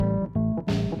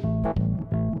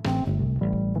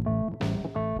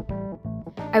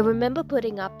I remember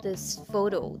putting up this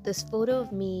photo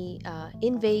of me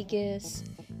in Vegas,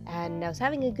 and I was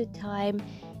having a good time.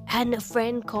 And a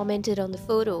friend commented on the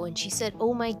photo and she said,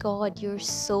 "Oh my god, you're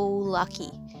so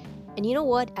lucky." And you know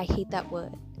what? I hate that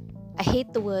word. I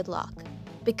hate the word luck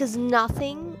because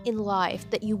nothing in life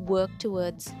that you work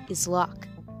towards is luck.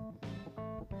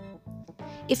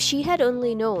 If she had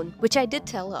only known, which I did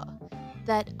tell her,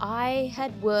 that I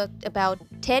had worked about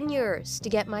 10 years to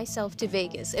get myself to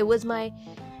Vegas. It was my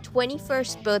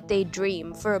 21st birthday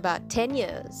dream for about 10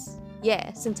 years.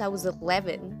 Yeah, since I was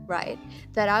 11, right?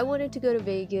 That I wanted to go to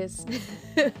Vegas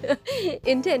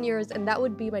in 10 years, and that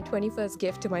would be my 21st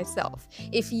gift to myself.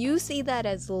 If you see that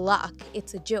as luck,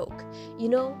 it's a joke. You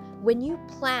know, when you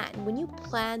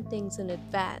plan things in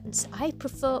advance, I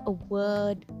prefer a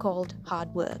word called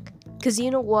hard work. Because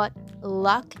you know what?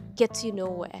 Luck gets you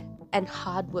nowhere, and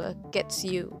hard work gets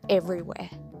you everywhere.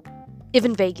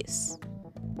 Even Vegas.